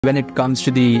when it comes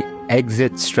to the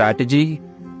exit strategy,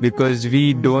 because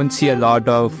we don't see a lot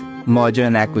of merger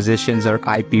and acquisitions or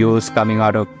IPOs coming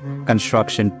out of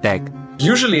construction tech.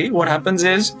 Usually what happens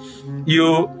is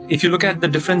if you look at the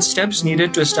different steps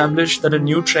needed to establish that a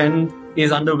new trend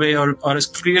is underway or is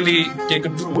clearly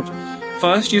taken root,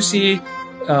 first you see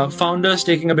founders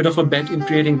taking a bit of a bet in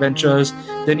creating ventures.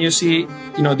 Then you see,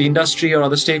 the industry or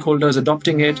other stakeholders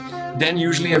adopting it. Then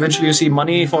eventually you see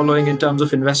money following in terms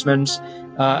of investments.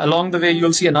 Along the way,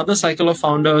 you'll see another cycle of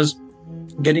founders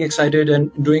getting excited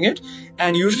and doing it.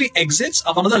 And usually exits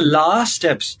are one of the last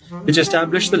steps which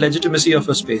establish the legitimacy of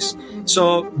a space.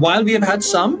 So while we have had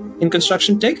some in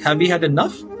construction tech, have we had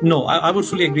enough? No, I would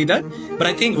fully agree that. But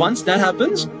I think once that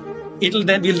happens, we'll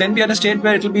then be at a state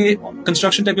where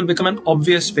construction tech will become an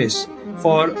obvious space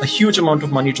for a huge amount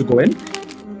of money to go in.